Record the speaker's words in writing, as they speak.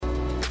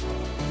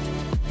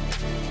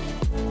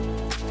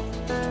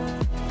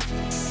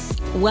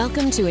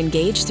Welcome to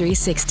Engage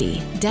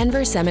 360,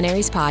 Denver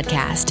Seminary's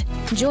podcast.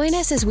 Join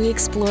us as we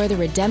explore the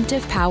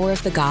redemptive power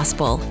of the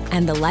gospel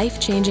and the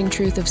life-changing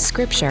truth of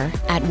Scripture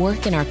at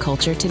work in our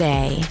culture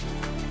today.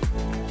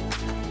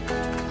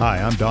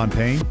 Hi, I'm Don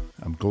Payne.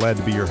 I'm glad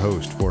to be your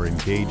host for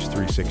Engage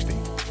 360.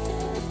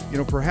 You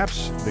know,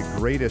 perhaps the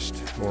greatest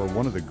or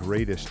one of the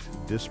greatest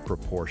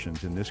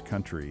disproportions in this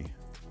country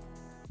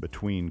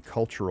between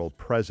cultural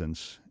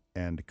presence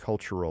and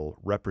cultural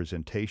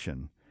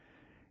representation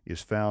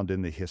is found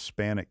in the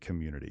Hispanic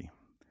community.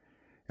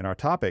 And our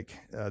topic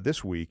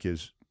this week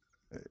is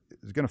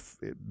going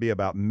to be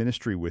about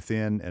ministry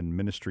within and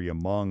ministry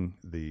among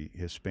the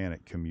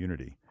Hispanic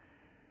community.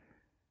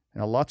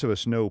 Now, lots of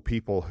us know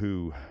people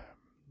who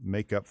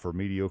make up for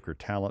mediocre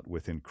talent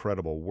with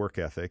incredible work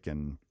ethic,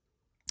 and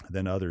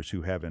then others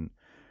who have an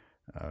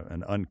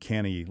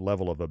uncanny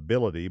level of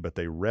ability, but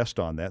they rest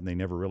on that and they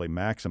never really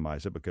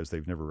maximize it because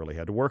they've never really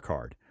had to work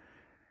hard.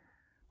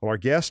 Well, our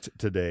guest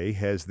today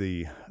has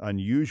the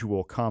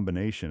unusual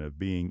combination of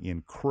being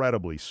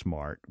incredibly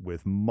smart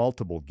with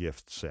multiple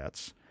gift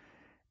sets,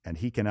 and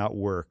he can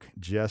outwork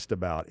just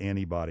about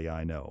anybody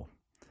I know.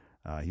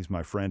 He's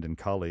my friend and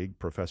colleague,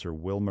 Professor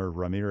Wilmer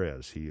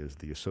Ramirez. He is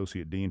the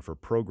Associate Dean for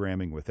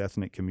Programming with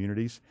Ethnic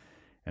Communities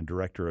and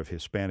Director of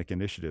Hispanic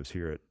Initiatives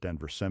here at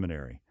Denver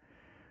Seminary.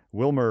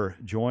 Wilmer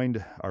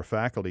joined our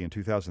faculty in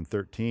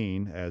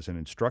 2013 as an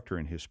instructor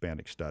in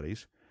Hispanic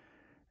Studies.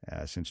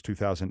 Since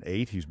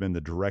 2008, he's been the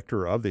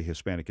director of the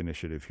Hispanic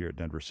Initiative here at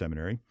Denver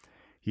Seminary.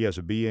 He has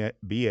a BA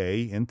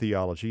in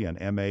theology, an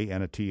MA,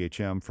 and a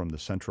THM from the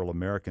Central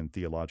American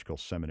Theological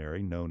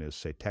Seminary, known as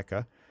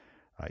CETECA,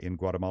 in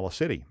Guatemala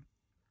City.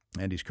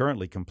 And he's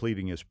currently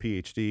completing his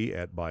PhD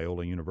at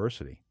Biola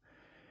University.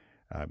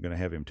 I'm going to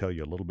have him tell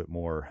you a little bit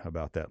more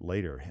about that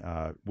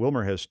later.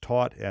 Wilmer has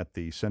taught at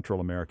the Central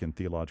American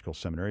Theological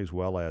Seminary as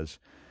well as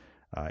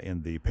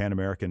in the Pan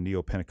American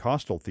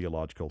Neo-Pentecostal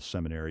Theological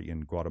Seminary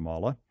in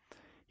Guatemala.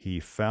 He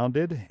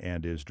founded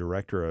and is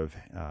director of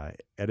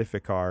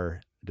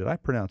Edificar. Did I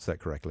pronounce that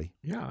correctly?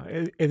 Yeah,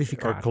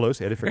 Edificar. Or close,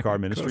 Edificar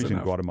Ministries Close in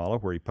enough. Guatemala,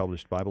 where he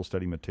published Bible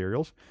study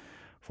materials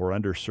for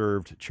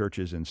underserved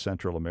churches in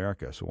Central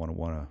America. So I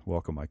want to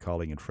welcome my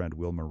colleague and friend,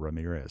 Wilmer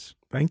Ramirez.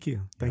 Thank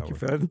you. Thank you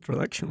for that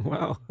introduction.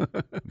 Wow.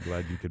 I'm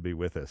glad you could be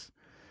with us.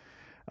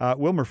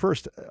 Wilmer,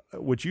 first,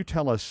 would you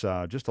tell us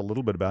just a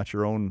little bit about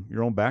your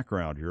own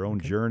background, your own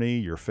journey,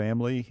 your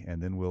family,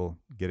 and then we'll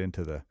get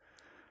into the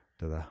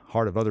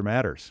heart of other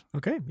matters.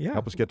 Okay, yeah.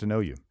 Help us get to know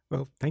you.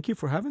 Well, thank you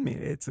for having me.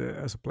 It's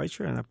a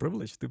pleasure and a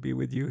privilege to be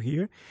with you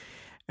here.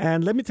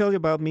 And let me tell you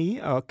about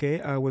me. Okay,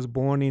 I was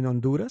born in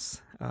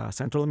Honduras,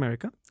 Central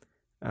America,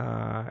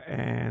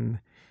 and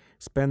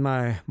spent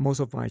most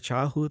of my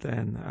childhood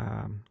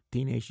and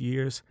teenage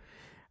years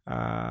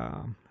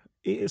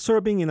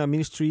serving in a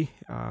ministry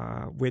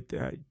with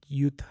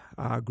youth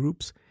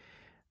groups.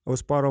 I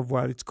was part of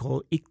what it's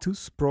called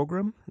ICTUS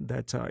program.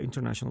 That's an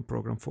international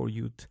program for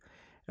youth.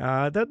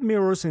 That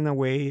mirrors, in a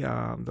way,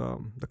 the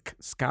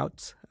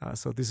Scouts.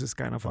 So this is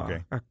kind of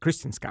a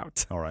Christian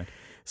Scout. All right.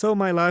 So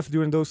my life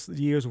during those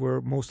years were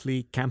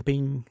mostly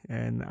camping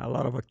and a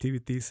lot of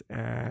activities.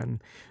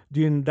 And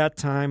during that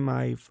time,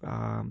 I've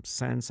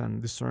sensed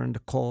and discerned the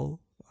call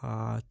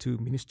to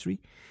ministry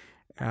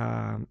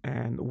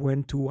and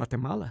went to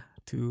Guatemala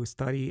to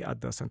study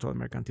at the Central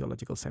American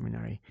Theological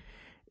Seminary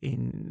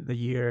in the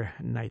year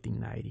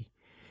 1990.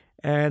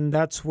 And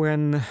that's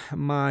when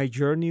my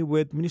journey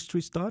with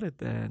ministry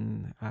started.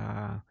 And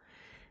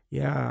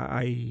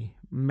I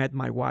met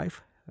my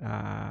wife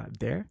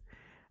there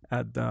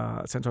at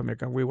the Central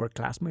America. We were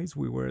classmates.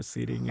 We were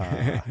sitting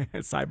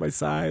side by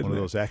side. One of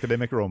those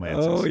academic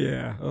romances.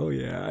 Oh,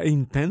 yeah.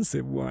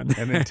 Intensive one.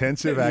 An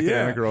intensive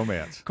academic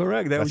romance.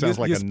 Correct. That sounds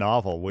like a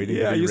novel waiting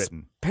to be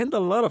written. Spend a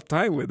lot of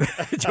time with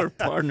your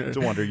partner. It's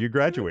a wonder you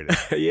graduated.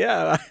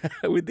 Yeah,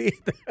 we did.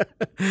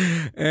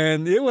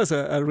 And it was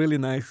a really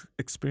nice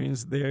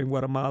experience there in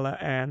Guatemala.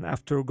 And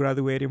after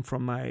graduating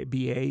from my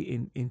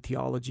BA in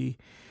theology,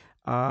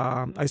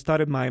 I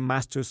started my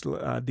master's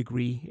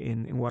degree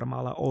in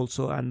Guatemala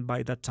also, and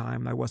by that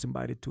time I was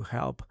invited to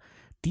help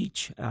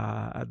teach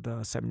at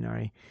the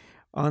seminary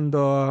on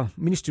the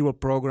ministerial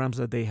programs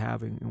that they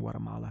have in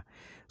Guatemala.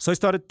 So I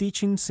started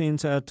teaching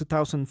since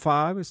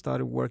 2005. I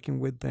started working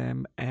with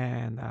them,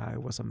 and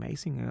it was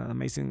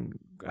amazing.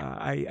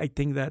 I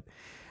think that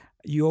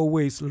you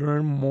always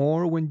learn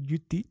more when you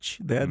teach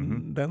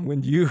than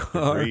when you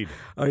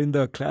are in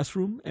the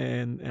classroom,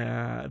 and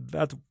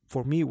that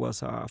for me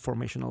was a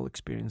formational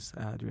experience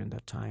during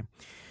that time.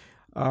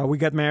 We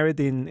got married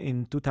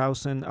in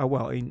 2000,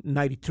 in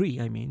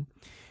 93, I mean,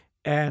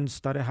 and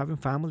started having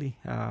family.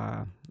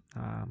 Our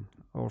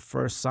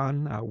first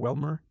son,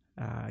 Wilmer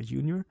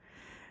Jr.,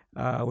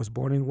 was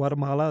born in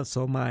Guatemala,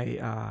 so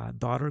my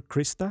daughter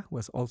Krista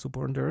was also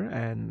born there,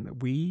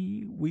 and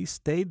we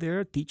stayed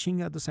there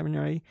teaching at the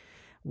seminary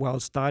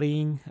while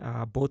studying,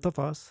 both of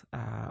us,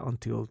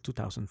 until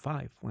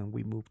 2005 when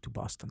we moved to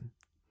Boston.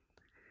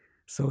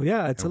 So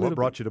yeah, it's and a little. What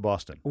brought you to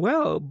Boston?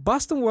 Well,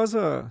 Boston was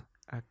a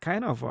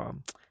kind of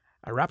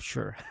a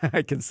rapture,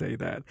 I can say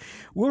that.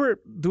 We were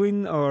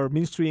doing our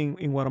ministry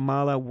in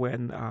Guatemala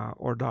when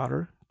our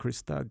daughter,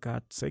 Krista,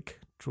 got sick,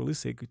 truly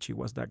sick. She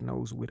was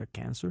diagnosed with a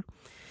cancer.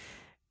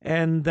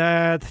 And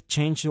that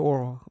changed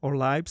our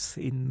lives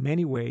in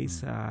many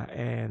ways.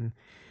 And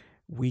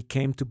we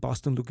came to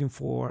Boston looking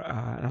for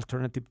an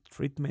alternative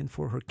treatment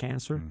for her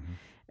cancer. Mm-hmm.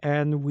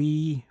 And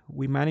we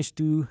managed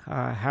to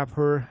have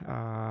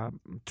her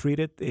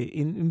treated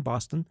in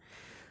Boston.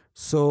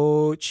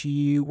 So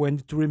she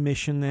went into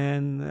remission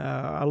and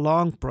a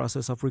long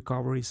process of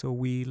recovery. So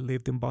we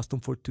lived in Boston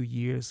for 2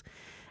 years.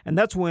 And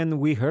that's when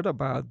we heard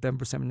about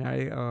Denver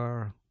Seminary.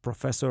 Our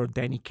professor,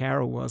 Danny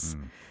Carroll, was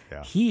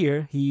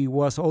here. He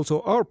was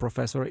also our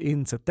professor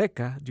in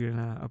Zeteca during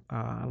a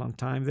long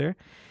time there.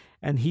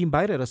 And he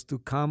invited us to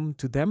come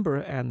to Denver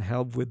and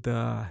help with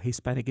the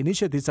Hispanic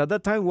Initiatives. At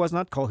that time, it was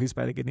not called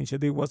Hispanic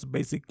Initiative. It was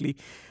basically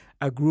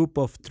a group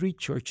of 3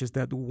 churches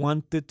that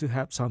wanted to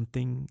have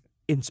something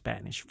in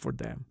Spanish for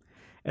them.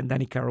 And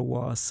Danny Carroll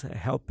was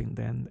helping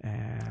them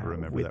I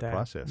remember with that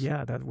process.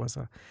 Yeah, that was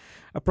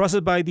a process.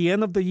 By the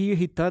end of the year,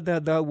 he thought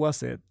that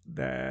was it.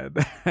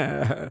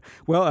 That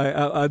well,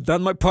 I've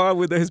done my part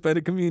with the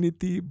Hispanic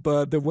community,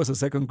 but there was a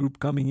second group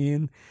coming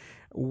in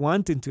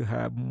wanting to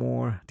have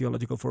more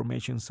theological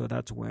formation. So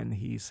that's when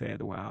he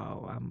said,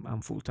 wow, I'm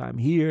full-time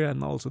here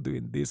and also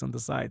doing this on the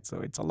side. So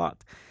it's a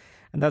lot.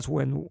 And that's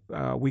when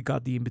we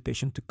got the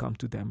invitation to come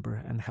to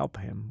Denver and help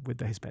him with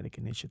the Hispanic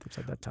Initiatives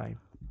at that time.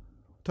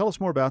 Tell us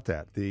more about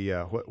that. The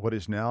what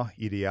is now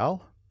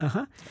Ideal?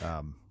 Uh-huh.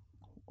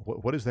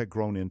 What has that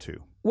grown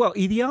into? Well,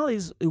 Ideal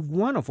is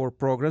one of our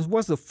programs.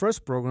 Was the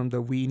first program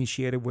that we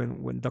initiated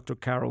when Dr.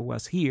 Carroll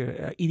was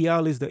here.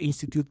 Ideal is the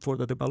Institute for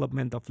the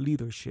Development of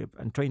Leadership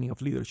and Training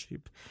of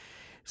Leadership.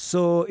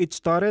 So it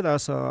started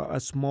as a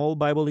small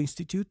Bible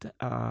institute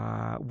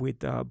with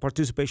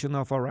participation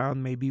of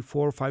around maybe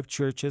 4 or 5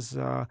 churches.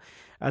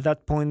 At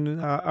that point,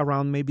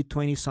 around maybe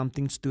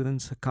 20-something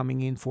students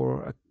coming in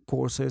for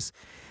courses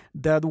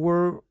that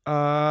were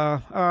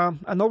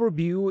an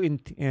overview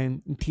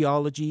in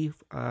theology,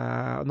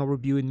 an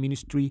overview in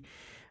ministry.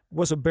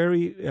 Was a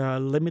very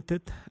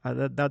limited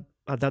at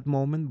that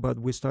moment, but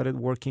we started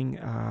working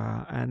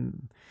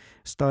and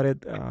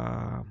started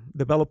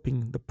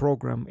developing the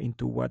program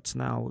into what's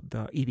now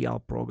the Ideal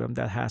program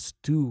that has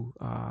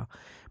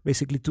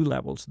basically 2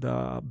 levels: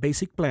 the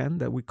basic plan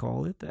that we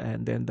call it,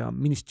 and then the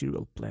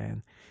ministerial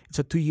plan. It's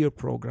a 2-year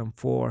program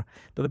for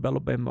the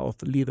development of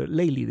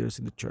lay leaders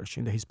in the church,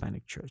 in the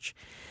Hispanic church.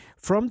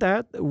 From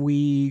that,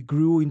 we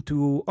grew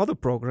into other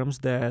programs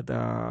that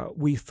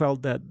we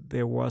felt that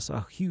there was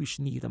a huge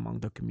need among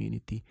the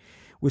community.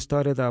 We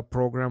started a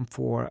program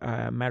for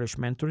marriage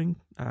mentoring.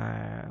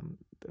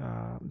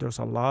 There's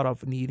a lot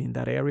of need in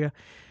that area.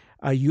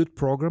 A youth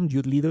program,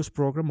 youth leaders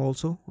program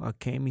also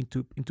came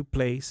into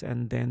place.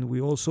 And then we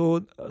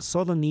also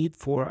saw the need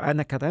for an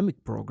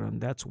academic program.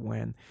 That's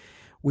when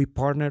we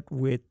partnered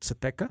with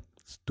Zeteca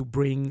to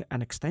bring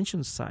an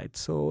extension site.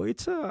 So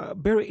it's a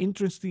very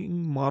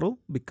interesting model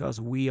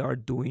because we are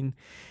doing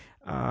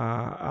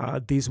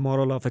this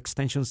model of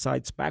extension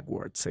sites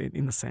backwards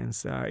in a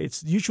sense.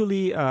 It's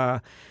usually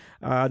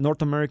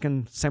North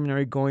American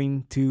seminary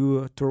going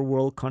to third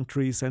world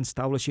countries and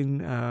establishing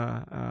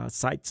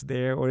sites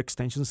there or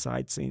extension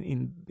sites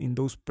in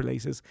those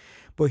places.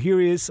 But here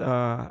is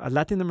a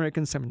Latin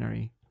American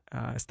seminary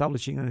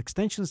establishing an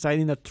extension site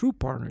in a true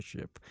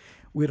partnership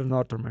with a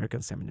North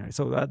American seminary.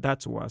 So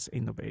that was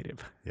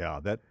innovative. Yeah,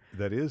 that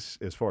is,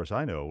 as far as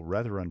I know,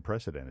 rather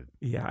unprecedented.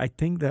 Yeah, I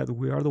think that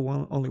we are the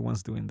only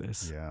ones doing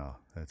this. Yeah,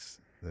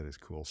 that is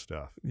cool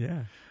stuff.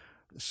 Yeah.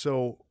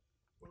 So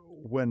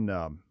when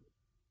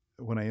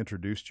I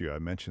introduced you, I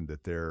mentioned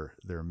that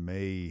there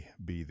may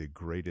be the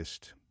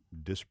greatest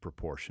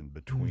disproportion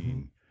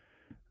between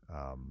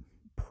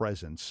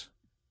presence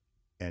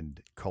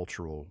and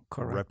cultural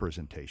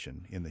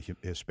representation in the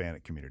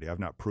Hispanic community. I've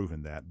not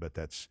proven that, but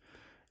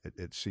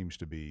it seems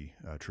to be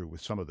true with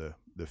some of the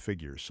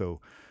figures.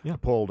 So I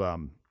pulled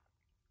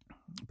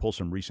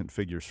some recent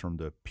figures from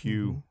the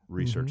Pew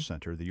Research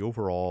Center. The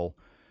overall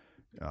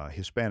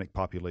Hispanic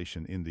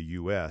population in the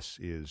U.S.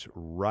 is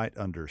right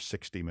under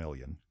 60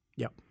 million.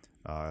 Yep.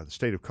 The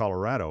state of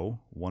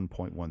Colorado,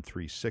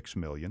 1.136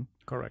 million.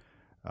 Correct.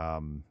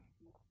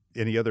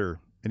 Any other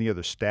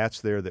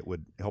stats there that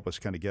would help us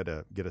kind of get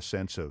a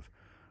sense of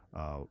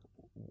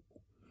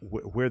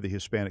where the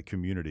Hispanic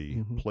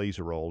community plays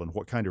a role and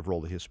what kind of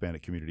role the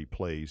Hispanic community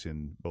plays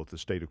in both the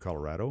state of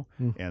Colorado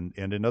and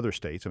in other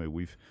states? I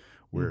mean,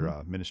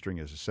 we're ministering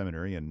as a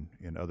seminary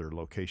in other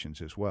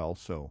locations as well.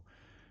 So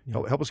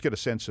help us get a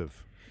sense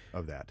of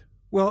that.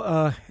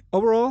 Well,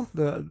 overall,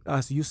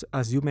 as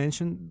you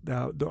mentioned,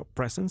 the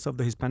presence of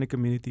the Hispanic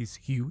community is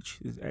huge.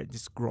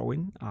 It's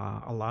growing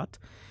a lot.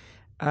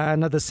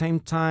 And at the same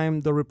time,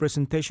 the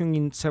representation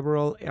in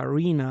several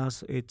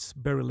arenas, it's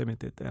very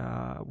limited.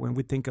 When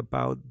we think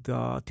about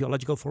the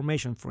theological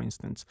formation, for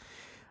instance,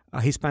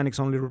 Hispanics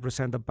only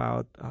represent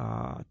about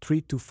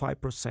 3 to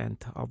 5%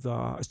 of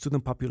the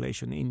student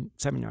population in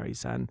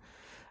seminaries. And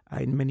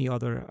in many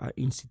other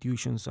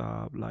institutions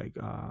like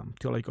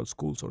theological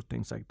schools or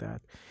things like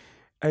that.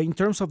 In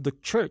terms of the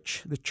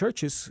church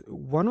is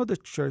one of the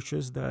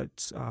churches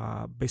that's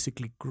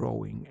basically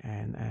growing.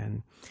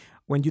 And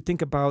when you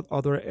think about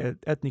other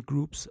ethnic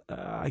groups,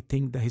 I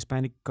think the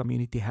Hispanic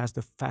community has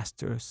the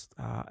fastest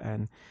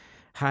and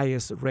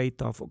highest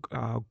rate of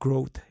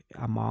growth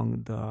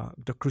among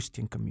the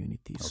Christian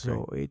community. Okay.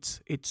 So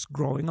it's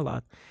growing a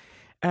lot,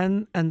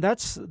 and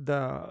that's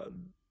the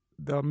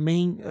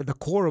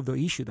core of the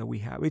issue that we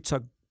have. It's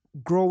a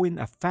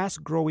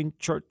fast growing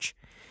church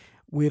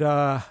with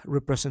a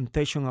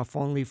representation of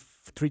only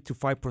 3 to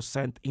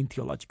 5% in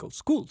theological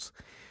schools,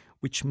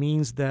 which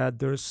means that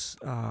there's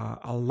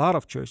a lot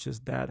of churches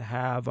that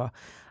have a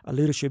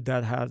leadership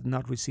that has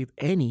not received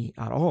any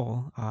at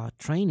all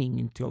training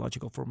in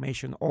theological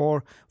formation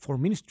or for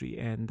ministry,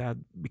 and that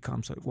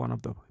becomes one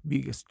of the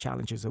biggest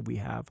challenges that we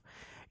have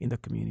in the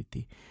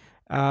community.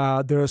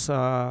 There's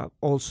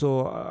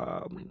also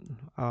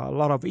a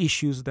lot of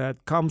issues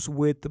that comes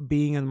with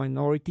being a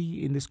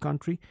minority in this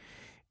country.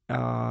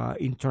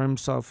 In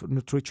terms of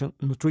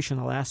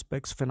nutritional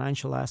aspects,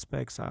 financial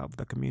aspects of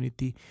the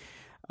community.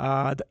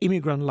 The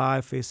immigrant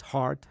life is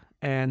hard,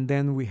 and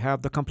then we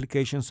have the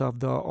complications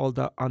of all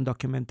the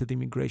undocumented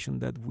immigration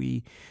that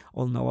we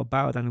all know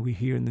about and we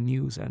hear in the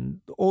news,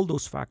 and all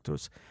those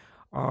factors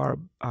are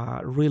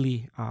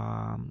really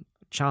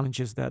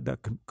challenges that the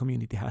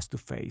community has to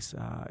face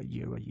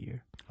year by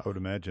year. I would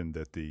imagine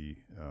that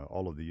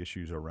all of the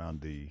issues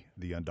around the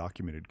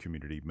undocumented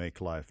community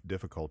make life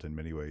difficult in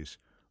many ways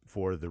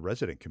for the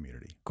resident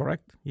community.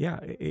 Correct. Yeah,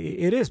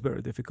 it is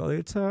very difficult.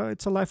 It's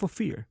a life of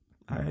fear.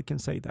 I can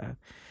say that,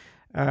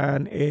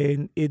 and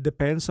it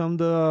depends on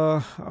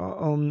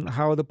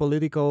how the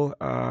political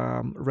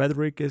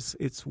rhetoric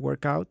is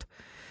worked out.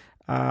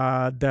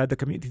 That the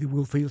community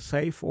will feel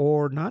safe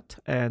or not,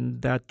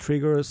 and that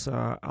triggers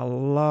a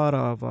lot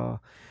of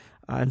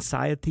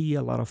anxiety,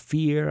 a lot of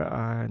fear,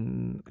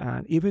 and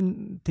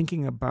even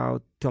thinking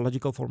about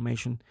theological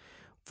formation.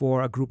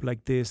 For a group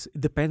like this, it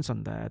depends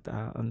on that,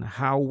 on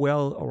how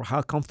well or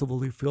how comfortable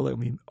they feel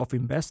of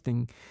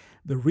investing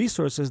the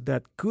resources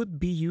that could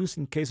be used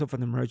in case of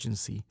an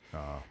emergency.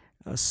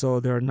 So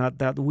they're not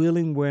that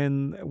willing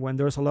when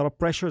there's a lot of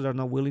pressure. They're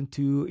not willing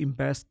to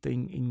invest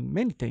in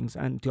many things,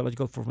 and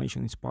theological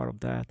formation is part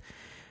of that.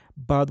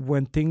 But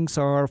when things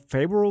are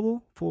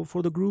favorable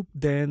for the group,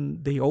 then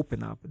they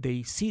open up.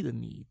 They see the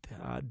need.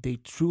 They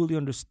truly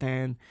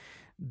understand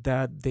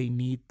that they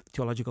need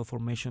theological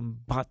formation,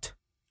 but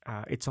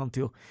it's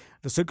until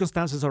the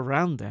circumstances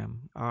around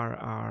them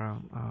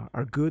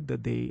are good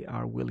that they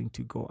are willing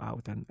to go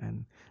out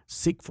and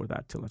seek for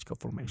that theological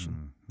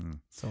formation. Mm-hmm.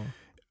 So,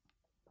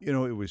 it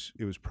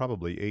was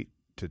probably 8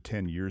 to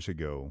 10 years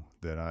ago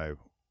that I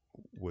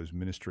was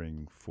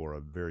ministering for a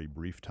very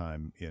brief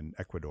time in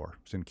Ecuador.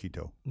 It's in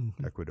Quito,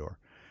 mm-hmm. Ecuador,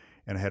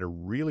 and I had a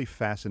really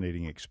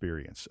fascinating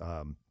experience.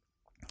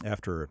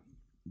 After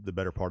the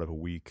better part of a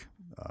week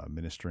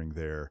ministering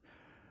there,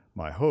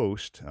 my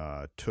host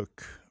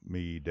took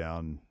me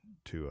down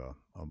to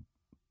a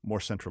more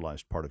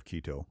centralized part of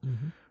Quito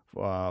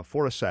mm-hmm.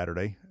 For a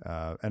Saturday,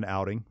 an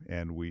outing,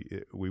 and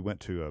we went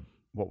to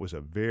what was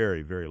a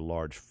very, very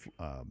large,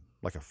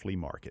 like a flea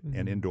market, mm-hmm.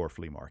 an indoor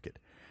flea market.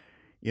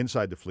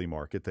 Inside the flea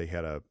market, they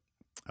had a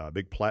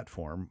big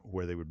platform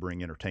where they would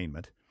bring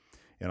entertainment,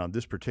 and on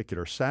this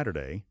particular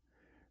Saturday,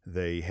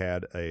 they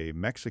had a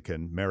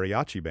Mexican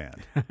mariachi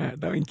band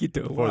down in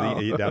Quito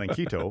down in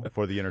Quito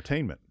for the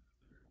entertainment.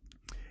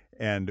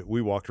 And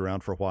we walked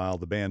around for a while.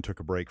 The band took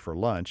a break for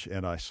lunch,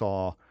 and I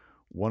saw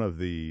one of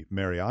the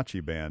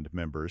mariachi band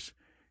members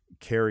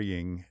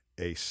carrying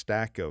a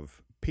stack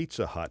of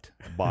Pizza Hut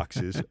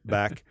boxes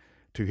back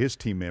to his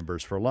team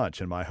members for lunch.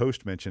 And my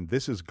host mentioned,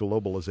 this is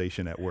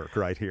globalization at work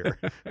right here.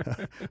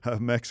 A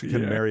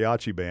Mexican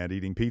mariachi band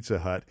eating Pizza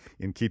Hut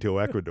in Quito,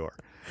 Ecuador.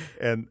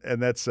 And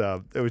that's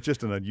it was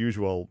just an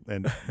unusual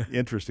and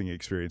interesting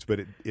experience.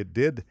 But it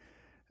did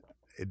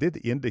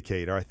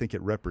indicate, or I think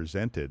it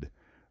represented,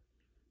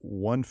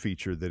 one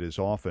feature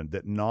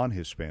that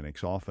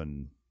non-Hispanics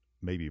often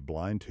may be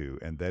blind to,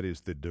 and that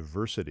is the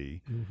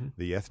diversity, mm-hmm.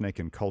 the ethnic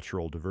and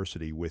cultural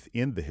diversity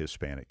within the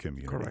Hispanic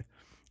community. Correct.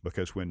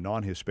 Because when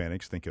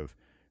non-Hispanics think of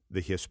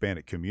the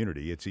Hispanic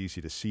community, it's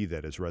easy to see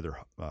that as rather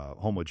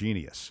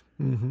homogeneous.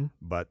 Mm-hmm.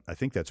 But I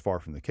think that's far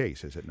from the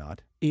case, is it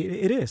not?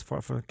 It is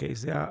far from the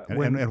case, yeah.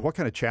 And what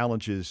kind of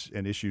challenges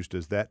and issues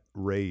does that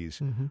raise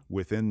mm-hmm.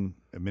 within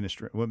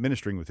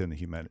ministering within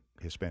the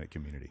Hispanic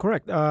community?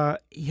 Correct.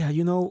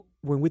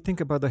 When we think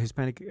about the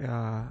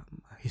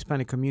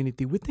Hispanic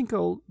community, we think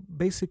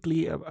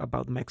basically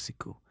about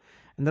Mexico.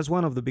 And that's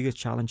one of the biggest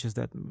challenges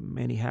that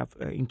many have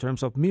in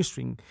terms of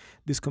ministering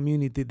this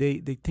community.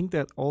 They think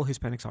that all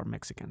Hispanics are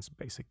Mexicans,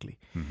 basically.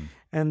 Mm-hmm.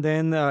 And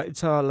then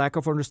it's a lack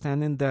of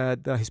understanding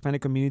that the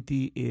Hispanic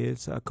community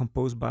is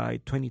composed by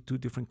 22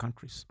 different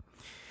countries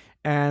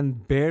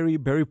and very,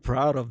 very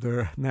proud of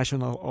their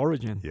national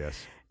origin.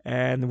 Yes.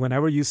 And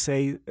whenever you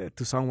say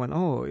to someone,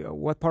 "Oh,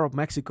 what part of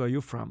Mexico are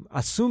you from?"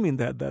 assuming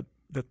that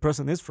that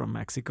person is from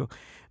Mexico,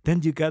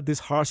 then you got this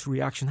harsh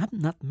reaction. I'm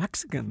not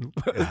Mexican,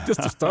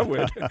 just to start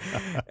with.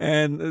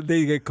 And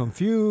they get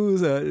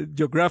confused.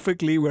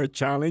 Geographically, we're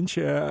challenged.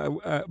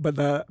 But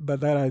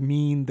that I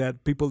mean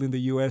that people in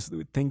the U.S.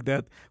 think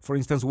that, for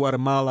instance,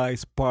 Guatemala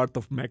is part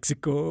of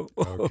Mexico,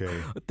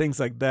 things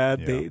like that.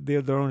 Yeah.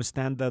 They don't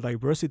understand the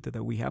diversity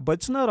that we have. But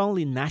it's not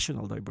only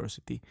national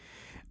diversity.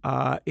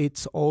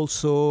 It's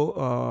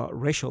also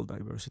racial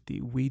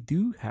diversity. We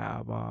do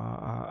have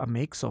a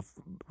mix of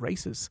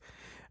races.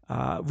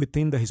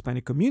 Within the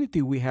Hispanic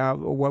community, we have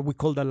what we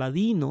call the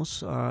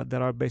Ladinos,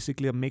 that are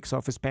basically a mix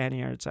of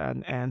Spaniards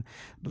and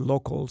the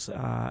locals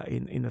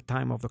in the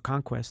time of the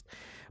conquest.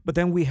 But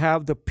then we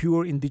have the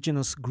pure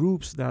indigenous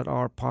groups that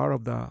are part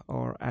of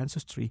our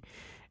ancestry.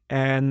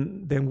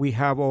 And then we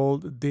have all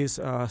this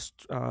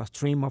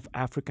stream of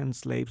African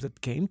slaves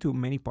that came to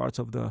many parts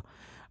of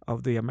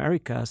the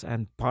Americas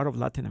and part of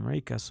Latin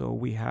America. So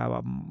we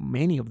have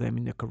many of them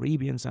in the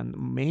Caribbean and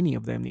many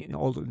of them in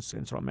all in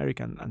Central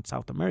America and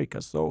South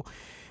America. So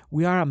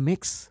we are a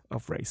mix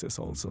of races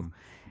also. Mm-hmm.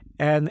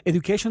 And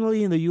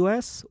educationally in the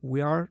U.S.,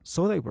 we are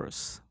so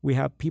diverse. We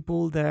have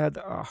people that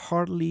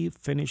hardly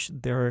finish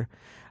their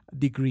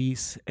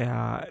degrees,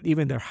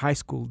 even their high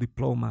school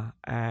diploma.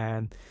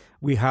 And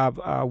we have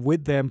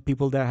with them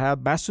people that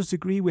have master's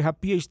degree, we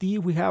have PhD,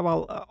 we have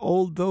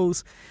all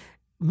those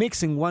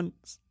mixing one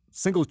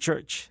single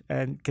church.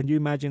 And can you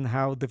imagine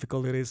how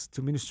difficult it is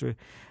to minister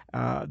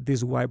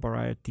this wide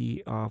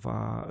variety of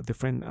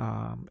different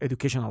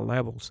educational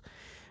levels?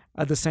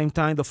 At the same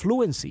time, the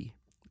fluency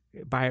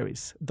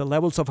varies. The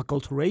levels of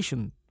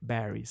acculturation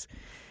varies.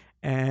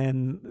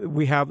 And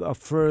we have a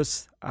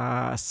first,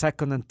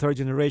 second, and third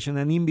generation,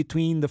 and in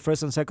between the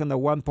first and second, the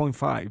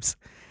 1.5s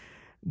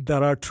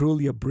that are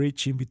truly a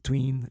bridge in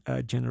between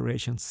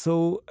generations.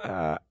 So,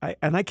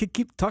 I could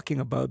keep talking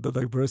about the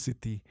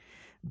diversity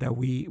that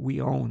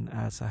we own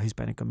as a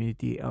Hispanic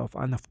community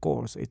and of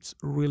course it's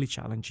really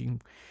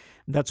challenging.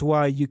 That's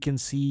why you can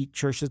see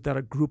churches that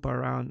are grouped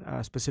around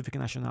a specific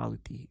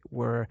nationality,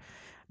 where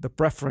the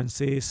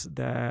preference is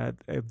that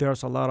if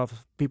there's a lot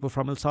of people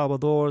from El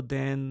Salvador,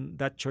 then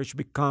that church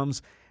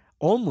becomes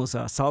almost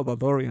a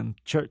Salvadorian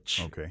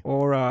church,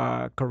 or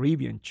a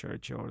Caribbean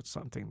church or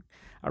something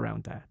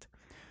around that.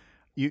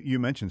 You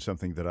mentioned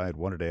something that I had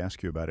wanted to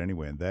ask you about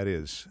anyway, and that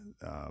is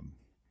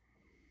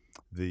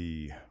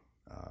the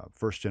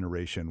first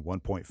generation,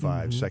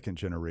 1.5, second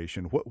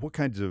generation. What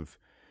kinds of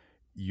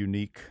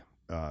unique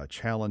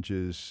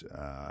challenges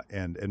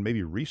and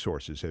maybe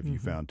resources have you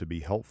found to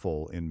be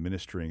helpful in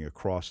ministering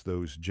across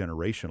those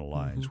generational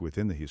lines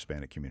within the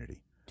Hispanic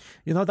community?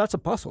 You know, that's a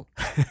puzzle.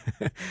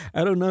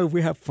 I don't know if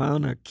we have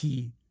found a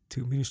key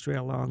to ministry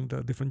along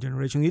the different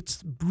generations.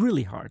 It's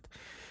really hard.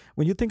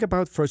 When you think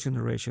about first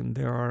generation,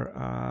 they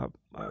are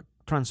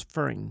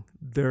transferring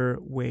their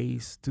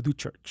ways to do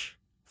church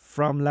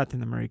from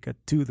Latin America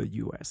to the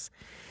U.S.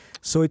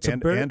 So it's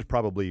and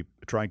probably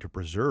trying to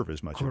preserve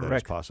as much of that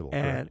as possible.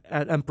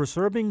 And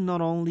preserving not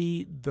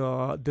only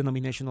the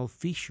denominational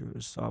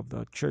features of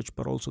the church,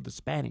 but also the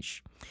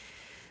Spanish.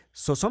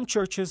 So some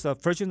churches,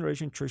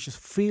 first-generation churches,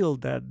 feel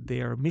that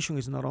their mission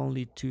is not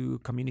only to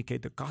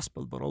communicate the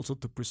gospel, but also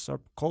to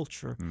preserve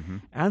culture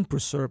and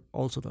preserve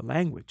also the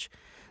language.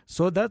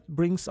 So that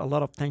brings a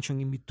lot of tension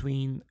in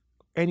between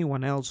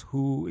anyone else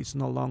who is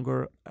no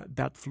longer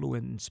that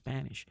fluent in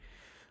Spanish.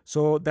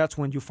 So that's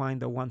when you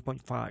find the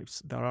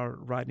 1.5s that are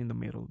right in the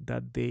middle,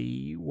 that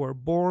they were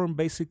born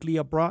basically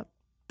abroad.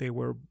 They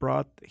were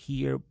brought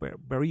here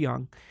very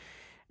young,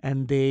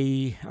 and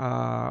they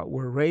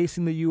were raised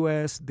in the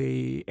U.S.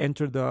 They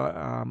entered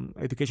the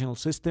educational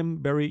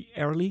system very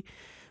early.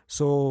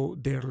 So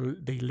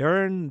they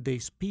learn, they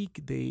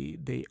speak,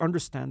 they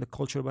understand the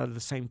culture, but at the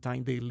same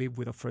time, they live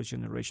with a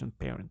first-generation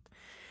parent,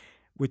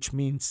 which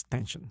means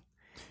tension.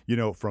 You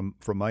know, from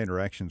my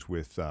interactions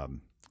with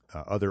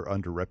other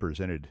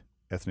underrepresented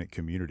ethnic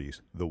communities,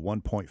 the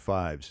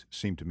 1.5s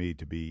seem to me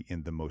to be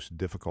in the most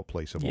difficult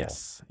place of all.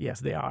 Yes,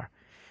 they are.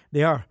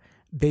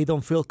 They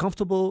don't feel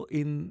comfortable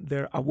in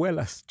their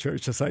abuela's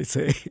church, as I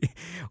say,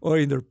 or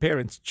in their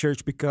parents'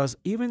 church, because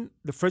even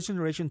the first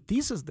generation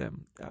teases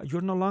them.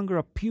 You're no longer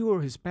a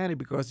pure Hispanic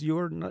because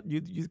you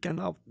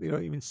cannot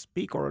even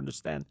speak or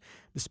understand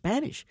the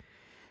Spanish.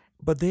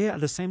 But they, at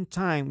the same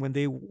time, when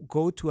they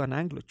go to an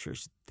Anglo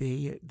church,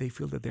 they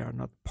feel that they are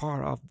not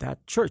part of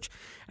that church,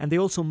 and they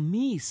also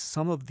miss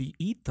some of the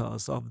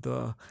ethos of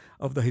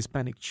the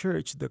Hispanic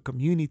church, the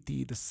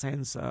community, the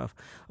sense of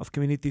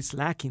community is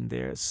lacking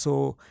there.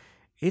 So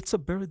it's a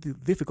very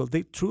difficult.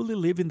 They truly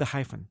live in the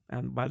hyphen,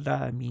 and by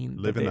that I mean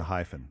live in the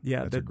hyphen.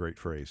 Yeah, that's a great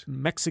phrase.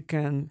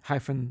 Mexican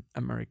hyphen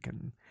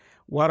American,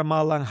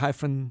 Guatemalan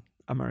hyphen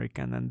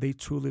American, and they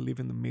truly live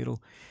in the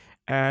middle.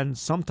 And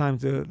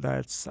sometimes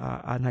that's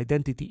an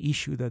identity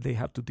issue that they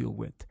have to deal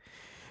with.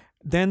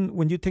 Then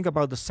when you think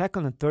about the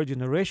second and third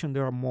generation,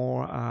 there are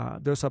more.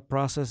 There's a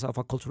process of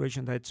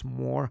acculturation that's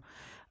more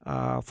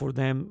for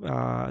them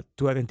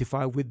to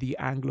identify with the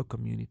Anglo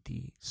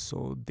community.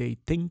 So they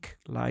think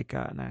like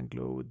an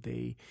Anglo.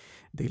 They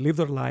live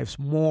their lives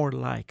more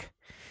like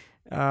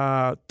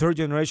third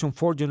generation,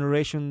 fourth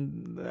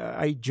generation.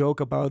 I joke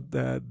about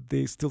that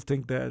they still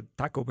think that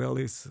Taco Bell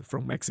is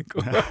from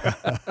Mexico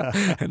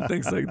and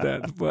things like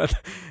that. But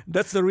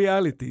that's the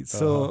reality.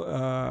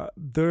 So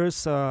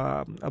there's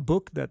a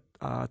book that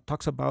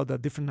talks about the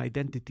different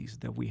identities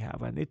that we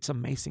have, and it's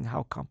amazing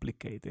how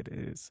complicated it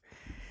is.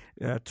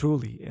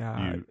 Truly.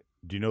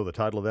 Do you know the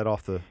title of that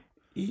off the?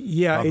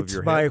 Yeah, it's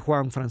by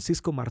Juan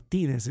Francisco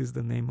Martinez is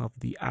the name of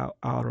the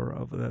author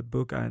of that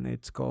book, and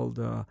it's called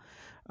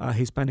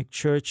Hispanic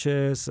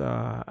Churches.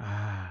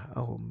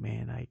 Oh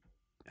man,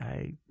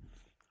 I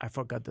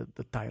forgot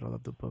the title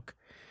of the book.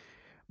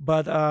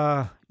 But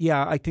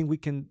yeah, I think we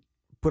can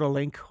put a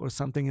link or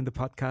something in the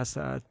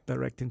podcast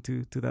directing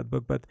to that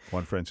book. But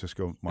Juan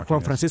Francisco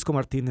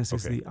Martinez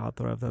is the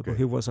author of that book.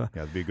 He was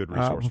it'd be a good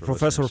resource for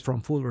professor listeners.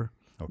 from Fuller.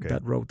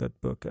 That wrote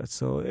that book.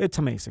 So it's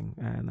amazing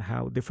and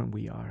how different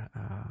we are.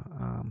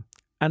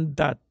 And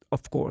that,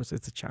 of course,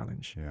 it's a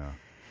challenge. Yeah.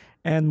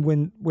 And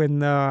when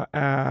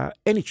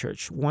any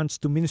church wants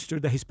to minister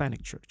the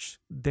Hispanic church,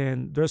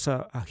 then there's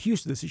a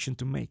huge decision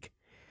to make.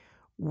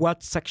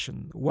 What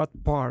section,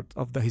 what part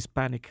of the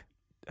Hispanic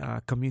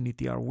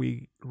community are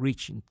we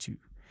reaching to?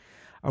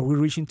 Are we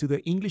reaching to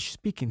the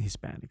English-speaking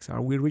Hispanics?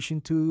 Are we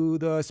reaching to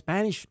the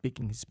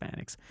Spanish-speaking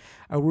Hispanics?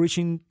 Are we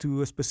reaching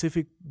to a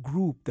specific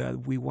group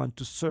that we want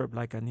to serve,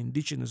 like an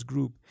indigenous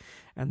group?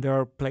 And there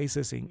are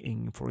places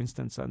in for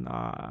instance, in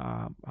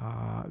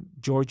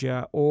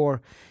Georgia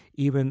or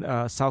even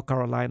South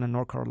Carolina,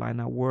 North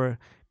Carolina, where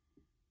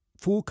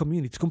full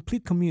communities,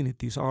 complete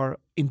communities are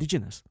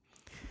indigenous.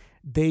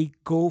 They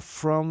go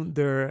from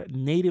their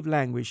native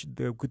language,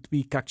 there could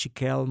be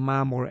Cachiquel,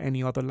 Mam, or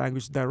any other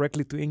language,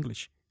 directly to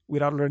English,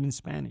 without learning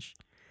Spanish.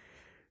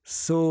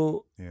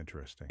 So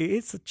interesting.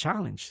 It's a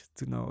challenge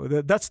to know.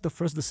 That's the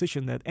first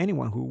decision that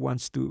anyone who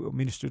wants to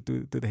minister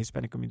to the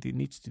Hispanic community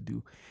needs to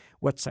do.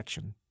 What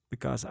section?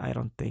 Because I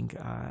don't think,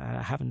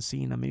 I haven't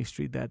seen a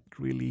ministry that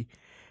really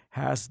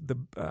has the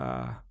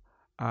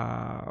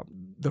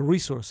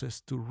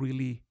resources to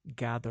really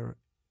gather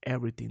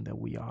everything that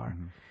we are.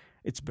 Mm-hmm.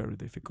 It's very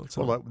difficult.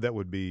 So, well, that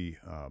would be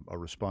a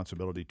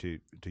responsibility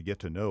to get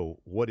to know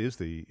what is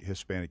the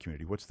Hispanic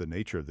community, what's the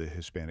nature of the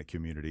Hispanic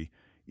community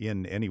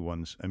in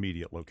anyone's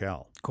immediate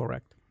locale.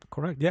 Correct,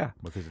 yeah.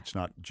 Because it's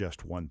not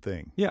just one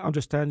thing. Yeah,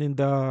 understanding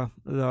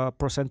the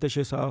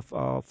percentages of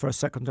first,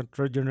 second, and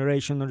third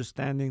generation,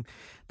 understanding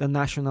the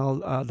national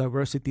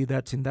diversity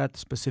that's in that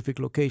specific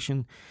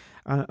location,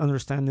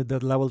 understanding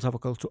the levels of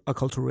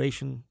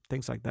acculturation,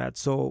 things like that.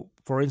 So,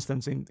 for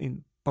instance,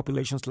 in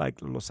populations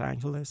like Los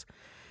Angeles,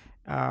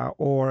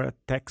 or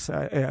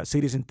Texas,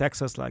 cities in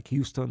Texas like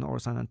Houston or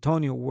San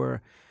Antonio,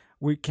 where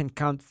we can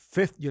count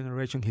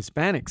fifth-generation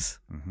Hispanics.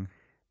 Mm-hmm.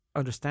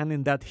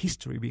 Understanding that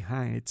history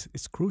behind it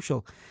is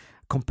crucial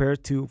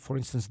compared to, for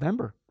instance,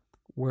 Denver,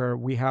 where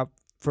we have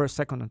first,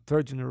 second, and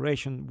third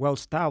generation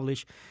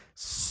well-established,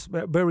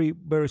 very,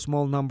 very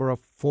small number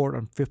of fourth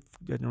and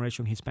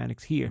fifth-generation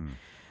Hispanics here.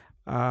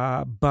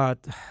 Mm.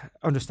 But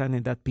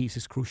understanding that piece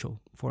is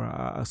crucial for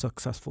a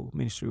successful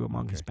ministry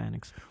among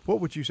Hispanics. What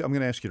would you say? I'm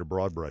going to ask you to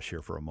broad brush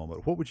here for a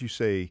moment. What would you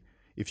say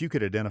if you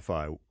could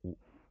identify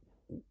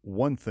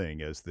one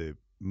thing as the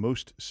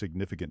most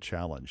significant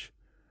challenge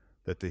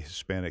that the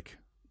Hispanic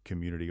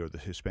community or the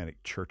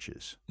Hispanic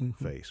churches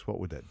face? What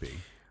would that be?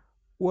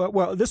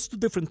 Well, there's two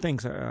different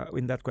things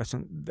in that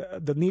question.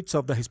 The needs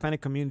of the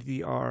Hispanic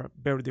community are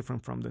very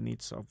different from the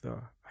needs of the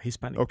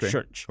Hispanic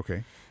church.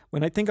 Okay.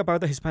 When I think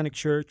about the Hispanic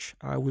church,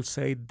 I will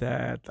say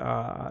that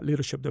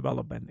leadership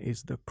development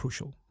is the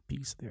crucial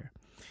piece there.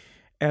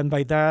 And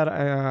by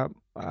that,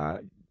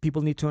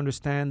 people need to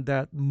understand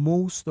that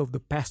most of the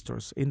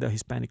pastors in the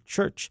Hispanic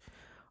church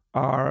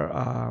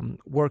are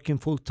working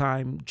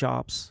full-time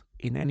jobs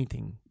in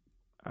anything,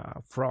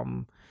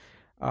 from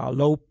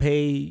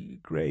low-pay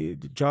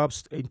grade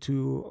jobs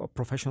into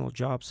professional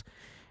jobs,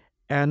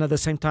 and at the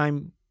same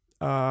time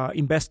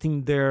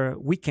investing their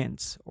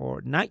weekends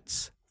or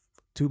nights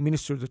to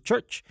minister to the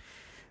church.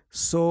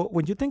 So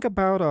when you think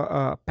about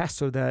a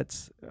pastor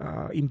that's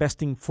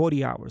investing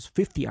 40 hours,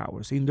 50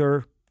 hours in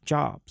their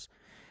jobs,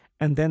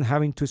 and then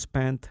having to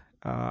spend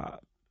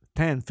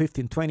 10,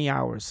 15, 20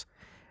 hours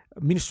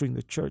ministering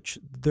the church,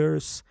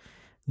 there's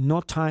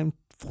no time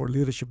for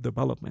leadership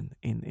development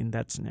in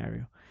that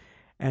scenario.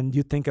 And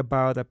you think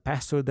about a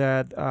pastor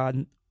that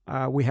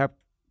we have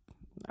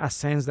a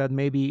sense that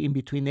maybe in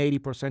between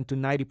 80% to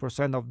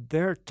 90% of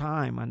their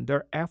time and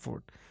their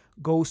effort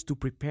goes to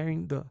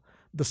preparing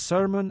the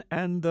sermon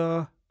and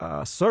the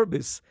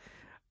service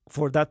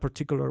for that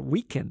particular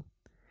weekend.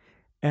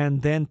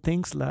 And then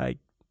things like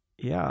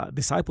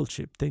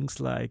discipleship, things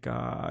like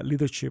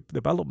leadership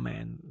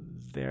development,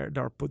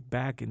 they're put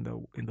back in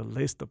the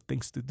list of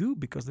things to do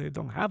because they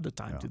don't have the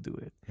time to do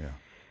it. Yeah.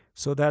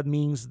 So that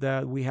means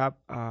that we have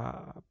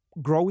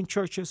growing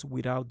churches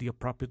without the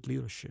appropriate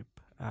leadership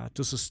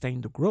to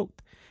sustain the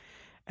growth.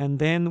 And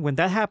then when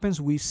that happens,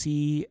 we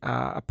see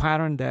a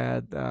pattern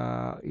that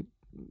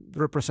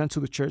represents to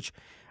the church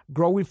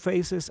growing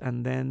phases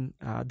and then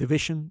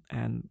division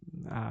and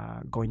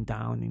going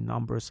down in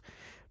numbers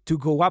to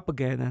go up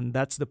again, and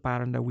that's the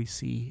pattern that we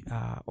see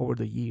over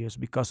the years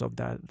because of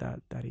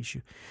that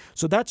issue.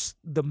 So that's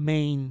the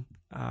main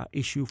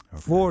issue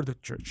for the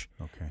church,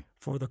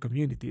 for the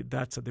community.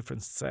 That's a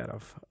different set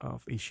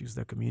of issues.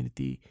 The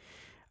community,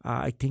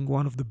 I think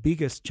one of the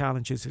biggest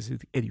challenges is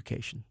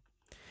education.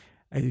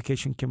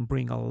 Education can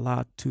bring a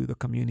lot to the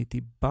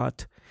community,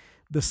 but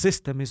the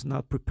system is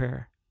not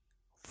prepared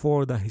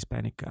for the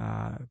Hispanic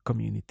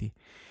community.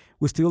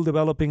 We're still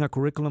developing a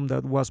curriculum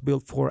that was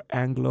built for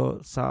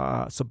Anglo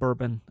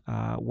suburban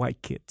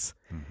white kids,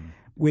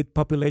 with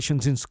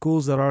populations in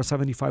schools that are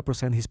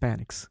 75%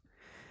 Hispanics.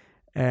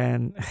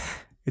 And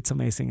it's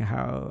amazing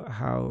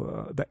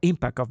how the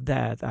impact of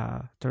that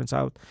turns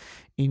out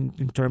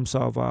in terms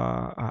of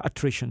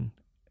attrition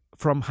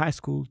from high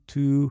school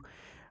to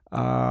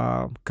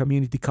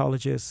community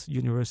colleges,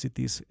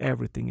 universities,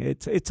 everything.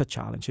 It's a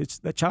challenge.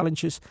 The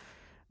challenges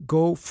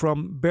go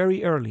from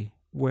very early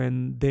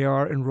when they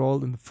are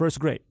enrolled in the first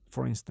grade,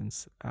 for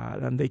instance,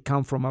 and they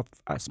come from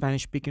a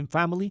Spanish-speaking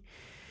family.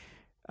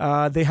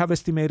 They have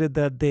estimated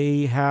that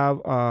they have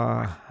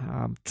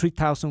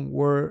 3,000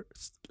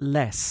 words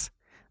less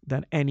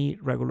than any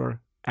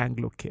regular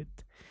Anglo kid.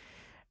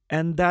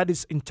 And that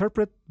is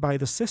interpreted by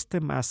the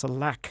system as a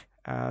lack,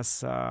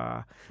 as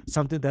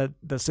something that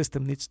the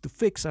system needs to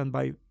fix. And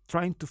by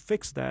trying to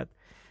fix that,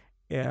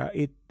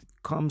 it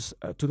comes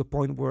to the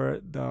point where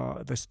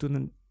the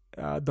student,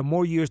 the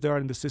more years they are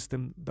in the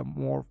system, the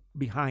more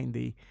behind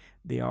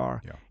they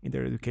are in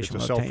their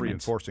educational attainments. It's a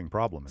self-reinforcing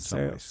problem in some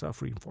ways.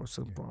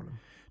 Self-reinforcing problem.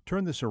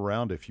 Turn this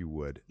around, if you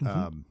would.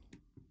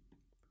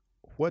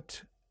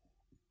 What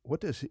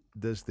does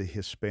the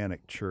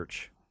Hispanic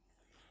church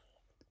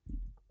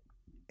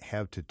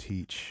have to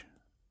teach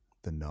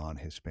the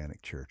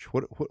non-Hispanic church?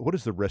 What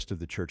does the rest of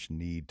the church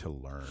need to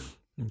learn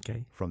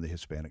from the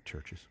Hispanic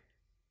churches?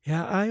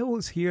 Yeah, I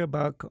always hear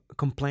about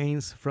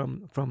complaints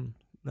from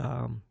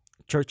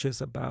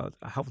churches about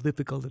how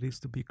difficult it is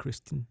to be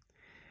Christian,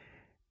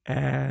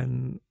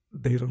 and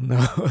they don't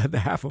know the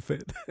half of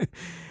it.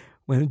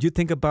 When you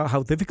think about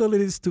how difficult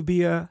it is to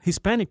be a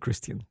Hispanic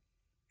Christian,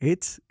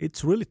 it's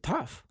really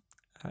tough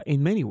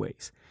in many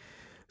ways.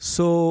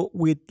 So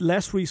with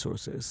less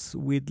resources,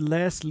 with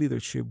less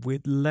leadership,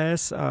 with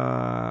less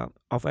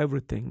of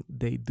everything,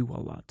 they do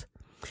a lot.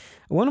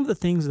 One of the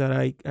things that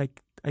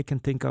I can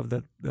think of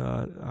that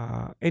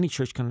any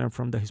church can learn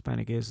from the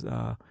Hispanic is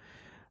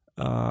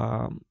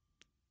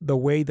the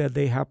way that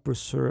they have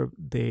preserved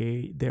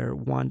their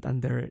want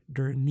and their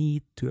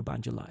need to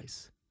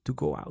evangelize, to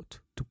go out,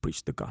 to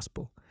preach the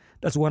gospel.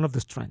 That's one of the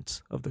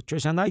strengths of the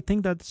church. And I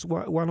think that's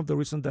one of the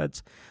reasons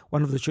that's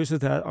one of the churches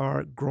that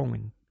are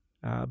growing,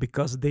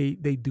 because they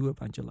do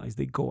evangelize,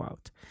 they go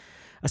out.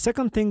 A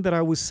second thing that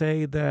I would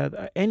say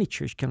that any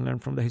church can learn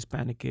from the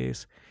Hispanic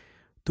is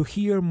to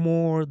hear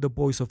more the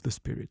voice of the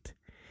Spirit.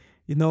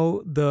 You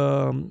know,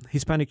 the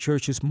Hispanic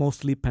church is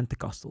mostly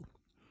Pentecostal.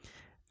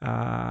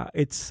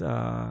 It's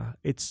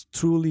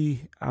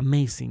truly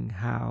amazing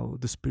how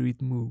the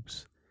Spirit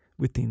moves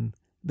within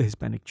the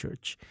Hispanic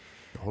church.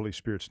 The Holy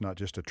Spirit's not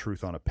just a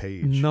truth on a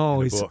page.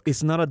 No, in a book.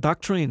 It's not a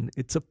doctrine.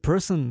 It's a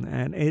person,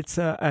 and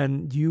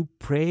and you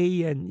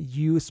pray and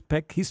you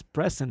expect His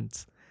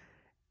presence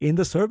in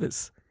the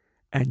service,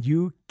 and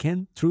you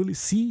can truly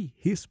see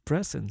His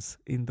presence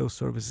in those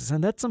services,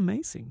 and that's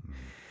amazing.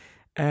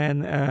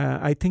 And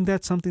I think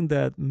that's something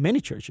that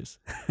many churches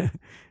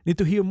need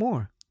to hear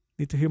more.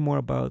 Need to hear more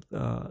about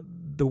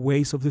the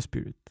ways of the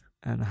Spirit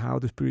and how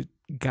the Spirit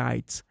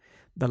guides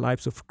the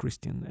lives of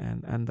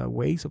Christian and the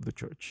ways of the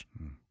church.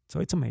 So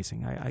it's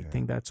amazing. I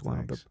think that's one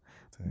of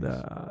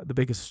the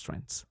biggest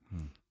strengths.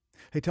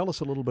 Hey, tell us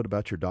a little bit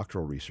about your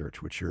doctoral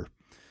research, which you're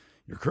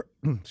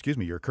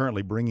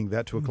currently bringing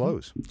that to a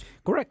close.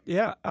 Correct.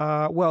 Yeah.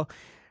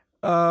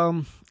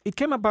 It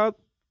came about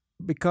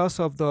because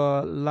of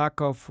the lack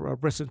of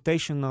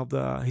representation of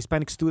the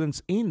Hispanic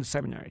students in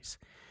seminaries.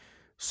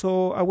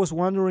 So I was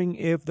wondering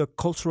if the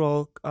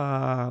cultural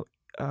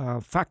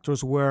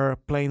factors were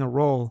playing a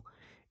role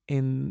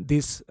in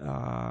this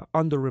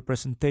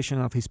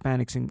underrepresentation of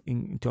Hispanics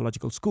in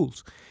theological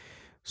schools.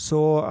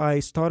 So I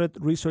started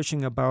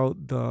researching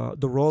about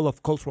the role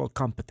of cultural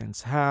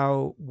competence,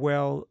 how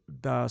well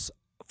does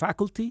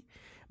faculty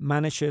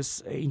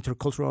manages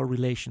intercultural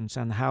relations,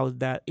 and how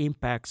that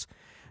impacts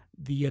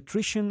the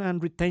attrition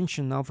and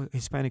retention of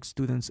Hispanic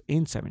students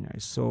in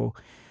seminaries. So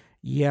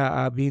yeah,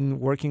 I've been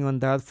working on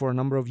that for a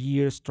number of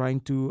years,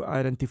 trying to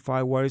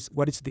identify what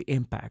is the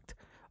impact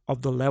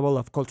of the level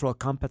of cultural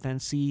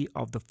competency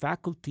of the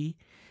faculty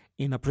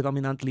in a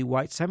predominantly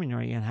white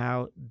seminary, and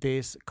how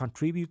this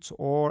contributes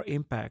or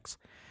impacts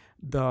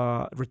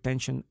the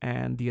retention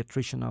and the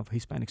attrition of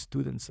Hispanic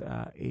students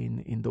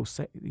in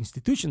those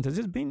institutions. This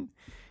has been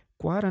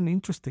quite an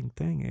interesting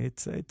thing.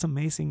 It's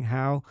amazing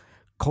how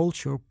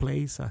culture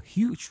plays a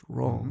huge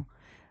role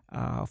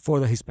for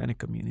the Hispanic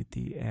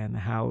community, and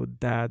how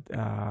that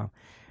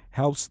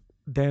helps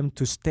them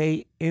to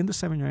stay in the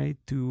seminary,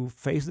 to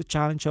face the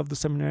challenge of the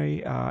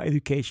seminary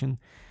education,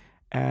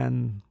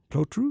 and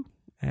flow through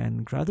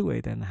and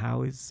graduate, and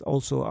how it's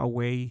also a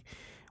way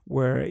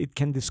where it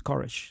can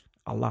discourage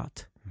a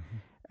lot.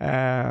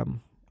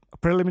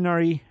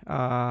 Preliminary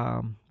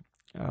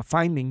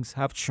findings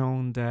have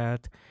shown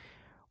that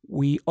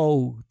we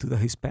owe to the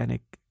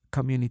Hispanic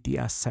community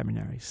as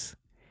seminaries.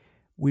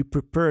 We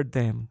prepared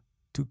them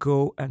to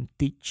go and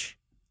teach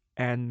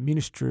and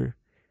minister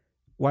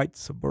white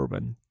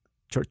suburban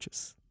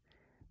churches.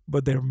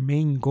 But their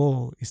main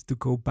goal is to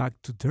go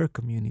back to their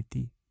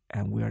community,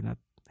 and we are not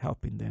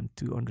helping them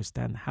to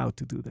understand how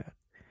to do that.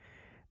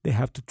 They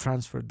have to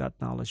transfer that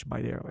knowledge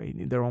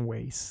in their own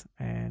ways.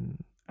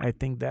 And I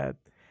think that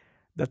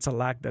that's a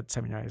lack that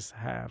seminaries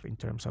have in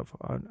terms of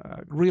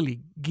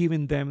really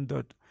giving them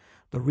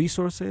the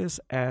resources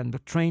and the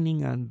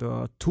training and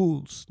the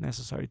tools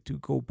necessary to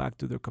go back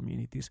to their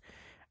communities.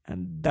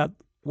 And that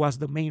was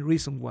the main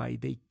reason why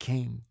they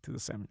came to the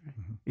seminary,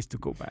 is to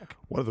go back.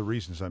 One of the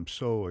reasons I'm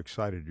so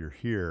excited you're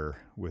here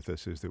with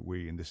us is that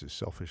and this is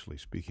selfishly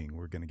speaking,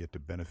 we're going to get to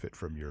benefit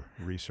from your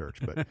research.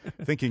 But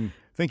thinking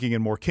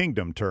in more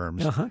kingdom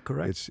terms,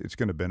 correct. It's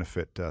going to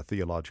benefit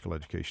theological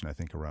education, I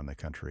think, around the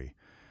country.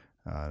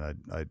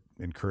 I'd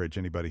encourage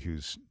anybody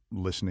who's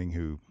listening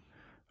who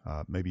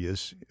maybe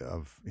is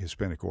of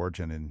Hispanic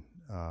origin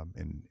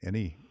in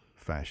any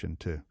fashion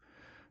to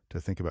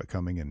think about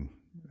coming and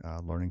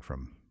learning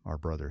from our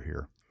brother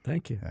here.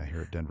 Thank you.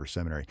 Here at Denver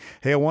Seminary.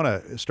 Hey, I want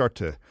to start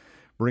to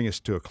bring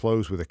us to a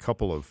close with a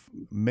couple of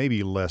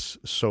maybe less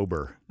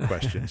sober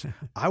questions.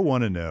 I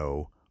want to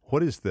know,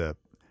 what is the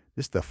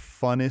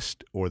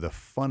funnest or the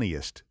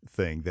funniest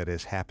thing that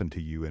has happened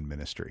to you in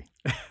ministry?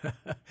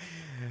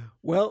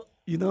 Well,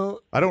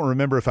 I don't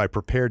remember if I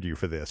prepared you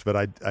for this, but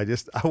I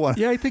want.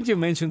 Yeah, I think you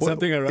mentioned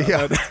something around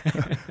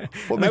that.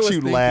 What makes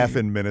you laugh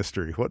in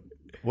ministry?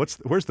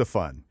 Where's the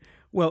fun?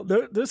 Well,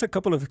 there's a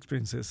couple of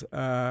experiences.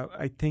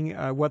 I think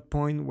at what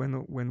point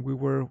when we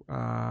were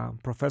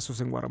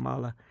professors in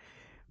Guatemala,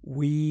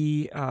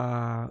 we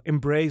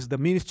embraced the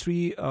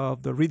ministry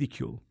of the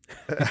ridicule.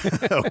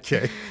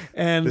 Okay.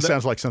 And this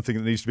sounds like something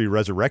that needs to be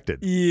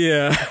resurrected.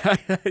 Yeah, I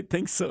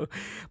think so.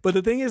 But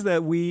the thing is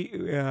that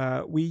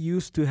we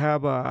used to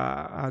have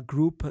a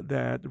group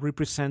that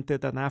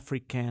represented an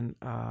African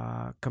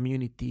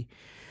community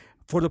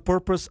for the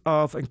purpose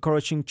of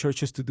encouraging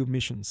churches to do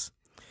missions.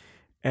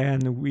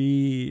 And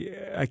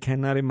I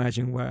cannot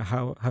imagine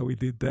how we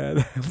did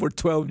that. For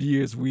 12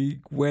 years, we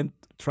went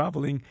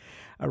traveling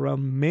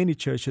around many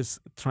churches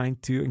trying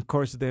to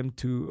encourage them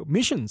to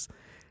missions,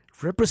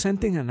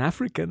 representing an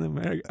African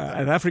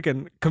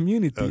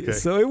community. Okay.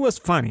 So it was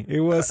funny.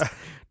 It was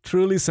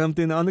truly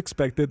something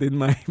unexpected in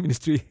my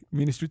ministry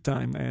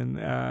time,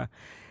 and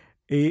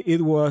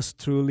it was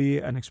truly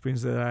an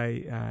experience that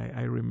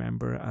I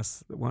remember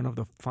as one of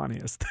the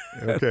funniest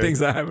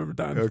things I have ever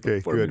done. Okay,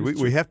 for good.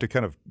 ministry. We have to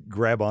kind of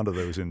grab onto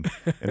those and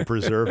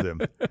preserve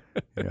them.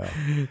 Yeah.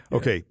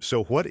 Okay,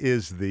 so what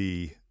is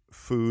the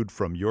food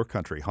from your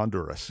country,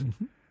 Honduras,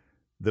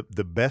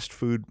 the best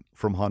food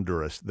from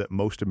Honduras that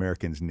most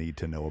Americans need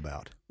to know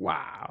about?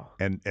 Wow.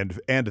 And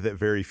that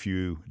very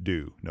few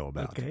do know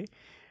about. Okay.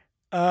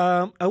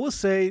 I will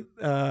say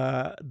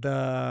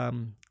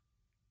the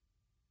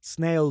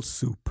snail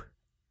soup.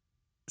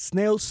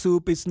 Snail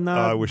soup is not.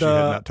 I wish you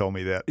had not told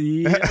me that.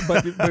 Yeah,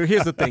 but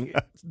here's the thing: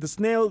 the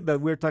snail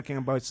that we're talking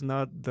about is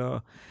not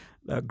the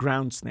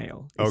ground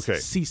snail.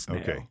 It's sea snail.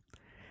 Okay.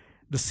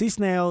 The sea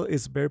snail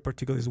is very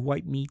particular. It's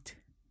white meat,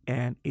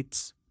 and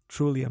it's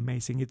truly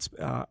amazing. It's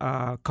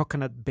a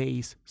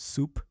coconut-based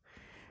soup.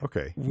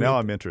 Okay. Now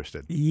I'm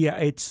interested. Yeah,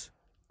 it's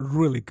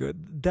really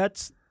good.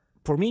 That's,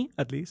 for me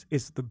at least,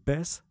 is the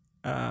best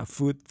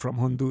food from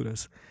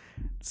Honduras.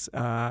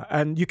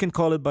 And you can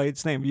call it by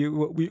its name.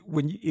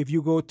 If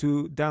you go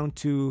down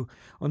to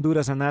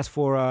Honduras and ask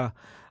for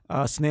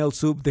a snail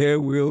soup, they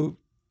will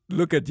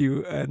look at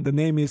you, and the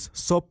name is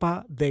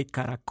Sopa de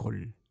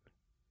Caracol.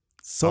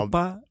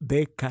 Sopa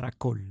de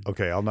Caracol.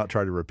 Okay, I'll not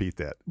try to repeat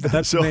that. But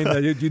that's the name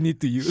that you need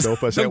to use.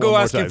 Sopa. Don't go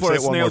asking for say a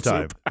snail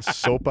soup.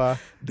 Sopa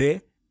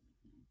de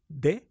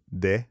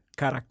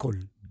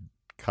Caracol.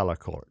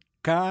 Caracol.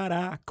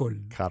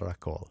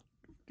 Caracol.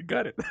 You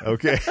got it.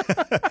 Okay.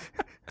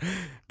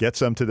 Get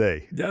some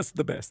today. That's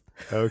the best.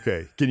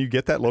 Okay. Can you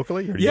get that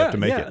locally, or do you have to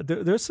make it?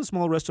 There's a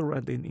small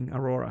restaurant in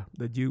Aurora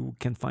that you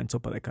can find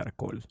Sopa de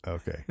Caracol.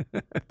 Okay.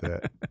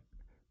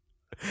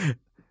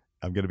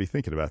 I'm going to be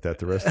thinking about that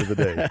the rest of the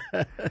day.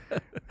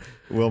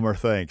 Wilmer,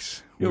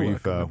 thanks. You're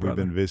welcome, we've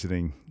been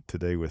visiting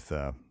today with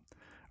our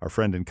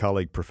friend and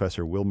colleague,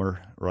 Professor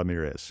Wilmer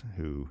Ramirez,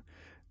 who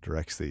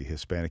directs the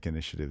Hispanic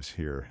initiatives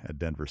here at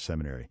Denver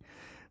Seminary.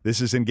 This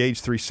is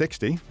Engage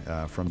 360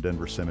 from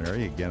Denver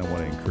Seminary. Again, I want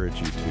to encourage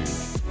you to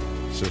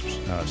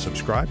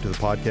subscribe to the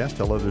podcast,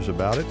 tell others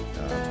about it.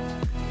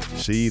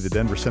 See the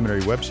Denver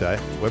Seminary website,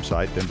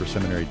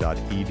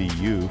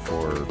 denverseminary.edu,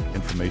 for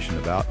information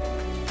about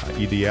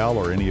EDL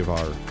or any of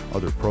our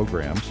other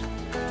programs.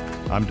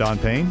 I'm Don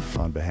Payne.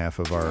 On behalf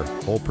of our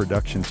whole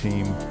production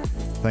team,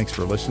 thanks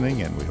for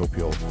listening, and we hope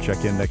you'll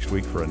check in next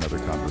week for another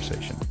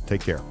conversation.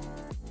 Take care.